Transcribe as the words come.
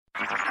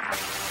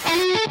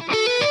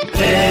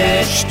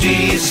HD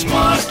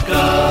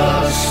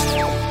Smartcast.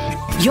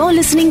 You're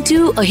listening to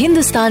a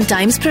Hindustan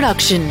Times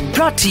production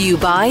brought to you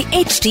by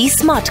HD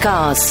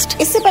Smartcast.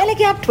 इससे पहले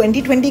कि आप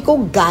 2020 को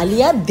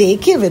गालियां दे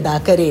के विदा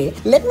करें,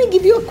 let me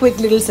give you a quick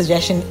little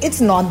suggestion.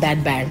 It's not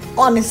that bad,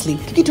 honestly.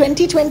 क्योंकि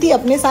 2020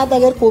 अपने साथ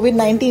अगर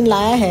COVID-19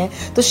 लाया है,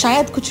 तो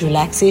शायद कुछ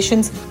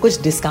relaxations, कुछ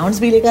discounts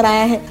भी लेकर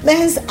आया है.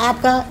 महज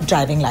आपका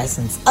ड्राइविंग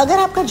लाइसेंस. अगर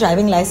आपका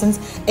ड्राइविंग लाइसेंस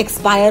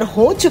एक्सपायर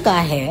हो चुका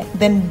है,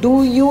 then do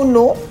you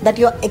know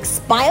that your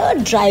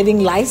expired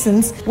driving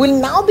license will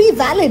now be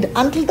valid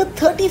until the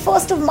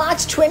 31st of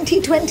March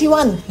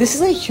 2021. This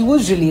is a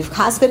huge relief,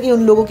 खास करके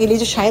उन लोगों के लिए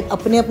जो शायद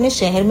अपने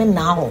शहर में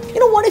ना हो.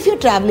 You know, what if you're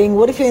traveling?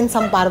 What if you're in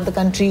some part of the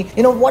country?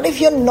 You know, what if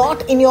you're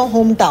not in your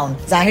hometown?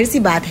 जाहिर सी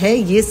बात है,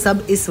 ये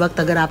सब इस वक्त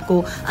अगर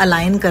आपको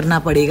अलाइन करना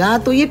पड़ेगा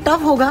तो ये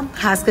टफ होगा,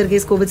 खास करके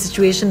इस कोविड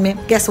सिचुएशन में.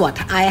 Guess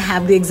what? I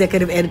have the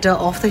executive editor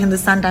of the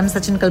Hindustan Times,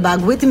 Sachin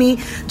Kalbag, with me,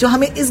 जो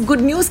हमें इस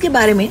गुड न्यूज के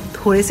बारे में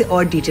थोड़े से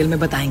और डिटेल में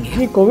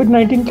बताएंगे.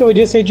 कोविड-19 की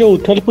वजह से जो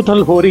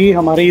उथल-पुथल हो रही है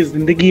हमारी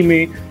जिंदगी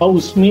में, और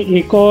उसमें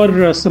एक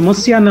और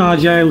समस्या ना आ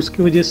जाए,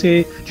 उसकी वजह से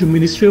जो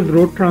मिनिस्ट्री ऑफ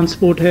रोड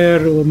ट्रांसपोर्ट है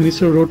और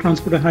ministry of road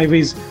transport and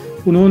highways,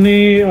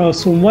 उन्होंने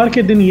सोमवार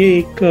के दिन ये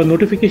एक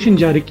नोटिफिकेशन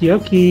जारी किया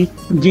कि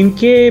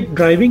जिनके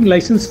ड्राइविंग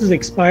लाइसेंसेस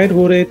एक्सपायर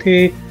हो रहे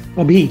थे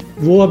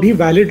वो अभी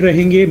वैलिड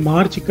रहेंगे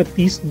मार्च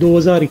 31,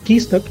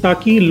 2021 तक,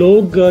 ताकि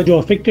लोग जो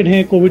अफेक्टेड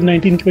हैं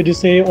कोविड-19 की वजह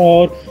से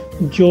और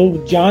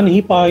जो जा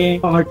नहीं पाए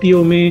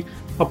आरटीओ में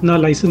अपना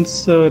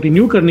लाइसेंस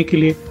रिन्यू करने के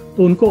लिए,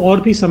 तो उनको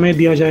और भी समय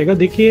दिया जाएगा.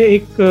 देखिए,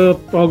 एक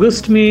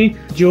अगस्त में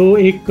जो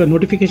एक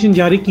नोटिफिकेशन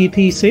जारी की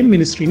थी सेम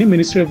मिनिस्ट्री ने,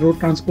 ministry of road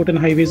transport and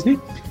highways ने,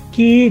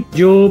 कि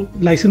जो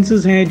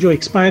लाइसेंसेस हैं जो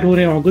एक्सपायर हो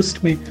रहे हैं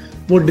अगस्त में,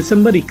 वो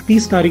दिसंबर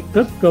 31 तारीख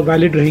तक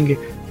वैलिड रहेंगे.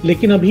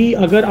 लेकिन अभी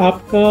अगर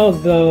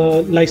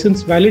आपका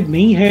लाइसेंस वैलिड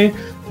नहीं है,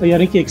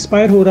 यानी कि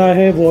एक्सपायर हो रहा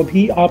है, वो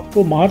अभी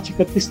आपको मार्च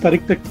 31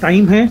 तारीख तक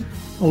टाइम है,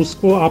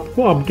 उसको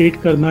आपको अपडेट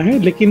करना है.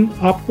 लेकिन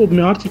आपको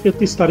मार्च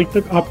 31 तारीख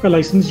तक आपका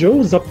लाइसेंस जो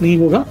जब्त नहीं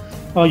होगा.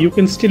 You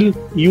can still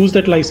use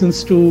that license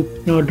to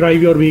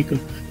drive your vehicle.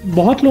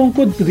 बहुत लोगों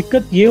को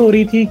दिक्कत ये हो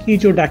रही थी कि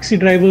जो टैक्सी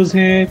ड्राइवर्स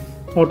हैं,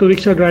 ऑटो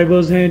रिक्शा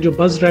ड्राइवर्स हैं, जो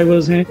बस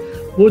ड्राइवर्स हैं,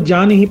 वो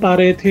जा नहीं पा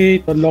रहे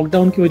थे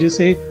लॉकडाउन की वजह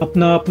से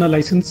अपना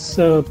लाइसेंस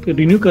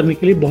रिन्यू करने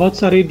के लिए. बहुत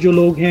सारे जो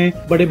लोग हैं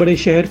बड़े बड़े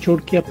शहर छोड़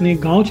के अपने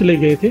गांव चले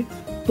गए थे,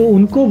 तो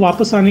उनको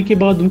वापस आने के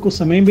बाद उनको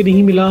समय भी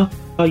नहीं मिला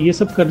ये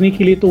सब करने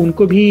के लिए, तो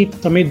उनको भी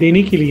समय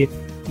देने के लिए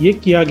ये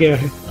किया गया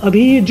है.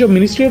 अभी जो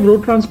मिनिस्ट्री ऑफ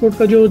रोड ट्रांसपोर्ट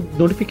का जो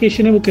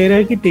नोटिफिकेशन है वो कह रहा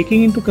है कि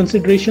taking into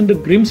consideration the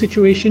Grimm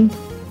situation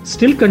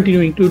still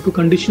continuing due to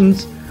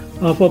conditions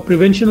for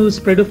prevention of the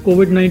spread of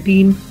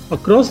COVID-19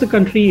 across the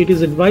country, it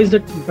is advised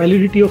that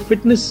validity of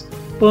fitness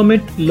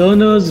permit,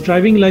 learners,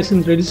 driving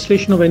license,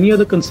 registration of any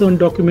other concerned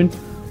document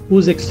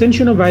whose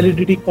extension of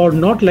validity or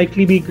not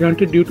likely be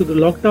granted due to the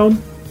lockdown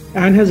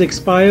and has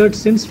expired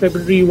since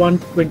February 1,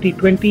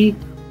 2020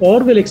 or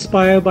will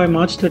expire by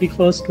March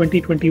 31st,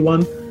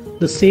 2021,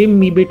 the same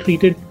may be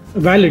treated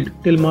valid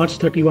till March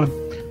 31.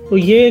 तो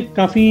ये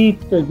काफ़ी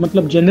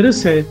मतलब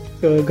generous है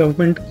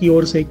government की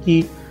ओर से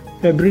कि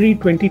फरवरी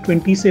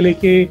 2020 से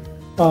लेके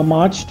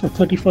मार्च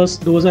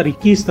 31st,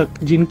 2021 तक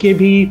जिनके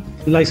भी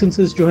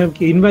लाइसेंसेस जो है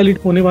इनवैलिड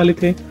होने वाले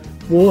थे,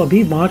 वो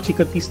अभी मार्च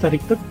 31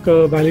 तारीख तक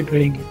वैलिड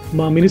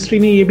रहेंगे. मिनिस्ट्री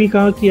ने ये भी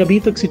कहा कि अभी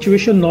तक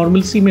सिचुएशन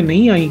नॉर्मलसी में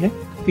नहीं आई है,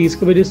 तो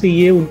इसकी वजह से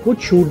ये उनको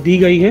छूट दी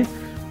गई है.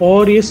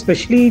 और ये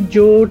स्पेशली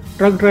जो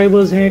ट्रक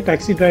ड्राइवर्स हैं,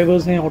 टैक्सी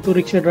ड्राइवर्स हैं, ऑटो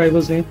रिक्शा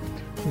ड्राइवर्स हैं,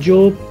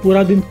 जो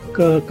पूरा दिन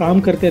काम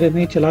करते रहते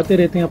हैं, चलाते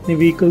रहते हैं अपने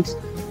व्हीकल्स,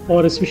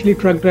 और स्पेशली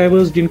ट्रक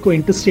ड्राइवर्स जिनको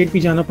इंटरस्टेट भी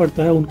जाना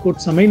पड़ता है, उनको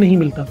समय नहीं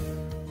मिलता.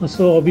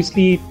 सो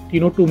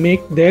obviously to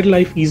make their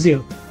life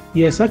easier,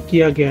 ये ऐसा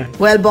किया गया है.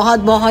 Well,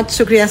 बहुत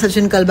शुक्रिया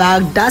Sachin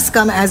Kalbag. Does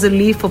come as a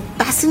relief for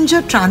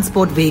passenger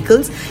transport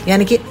vehicles,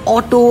 यानी कि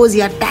ऑटोज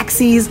या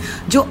टैक्सीज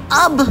जो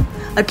अब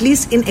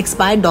एटलीस्ट इन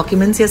एक्सपायर्ड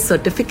डॉक्यूमेंट्स या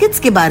सर्टिफिकेट्स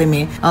के बारे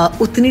में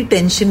उतनी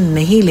टेंशन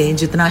नहीं लें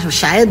जितना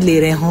शायद ले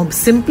रहे हों,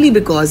 simply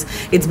because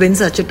it's been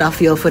such a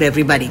tough year for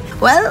everybody.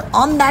 Well,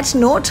 on that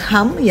note,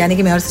 हम यानी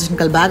कि मैं और सचिन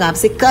कलबाग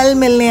आपसे कल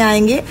मिलने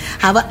आएंगे.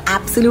 Have a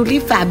absolutely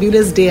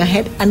fabulous day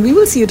ahead and we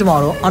will see you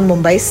tomorrow on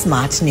Mumbai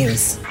smart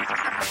news.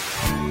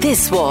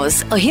 This was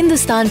a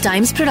Hindustan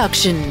Times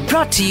production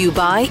brought to you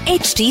by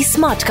HD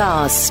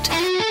Smartcast.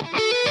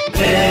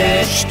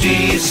 HD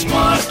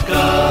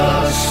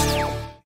Smartcast.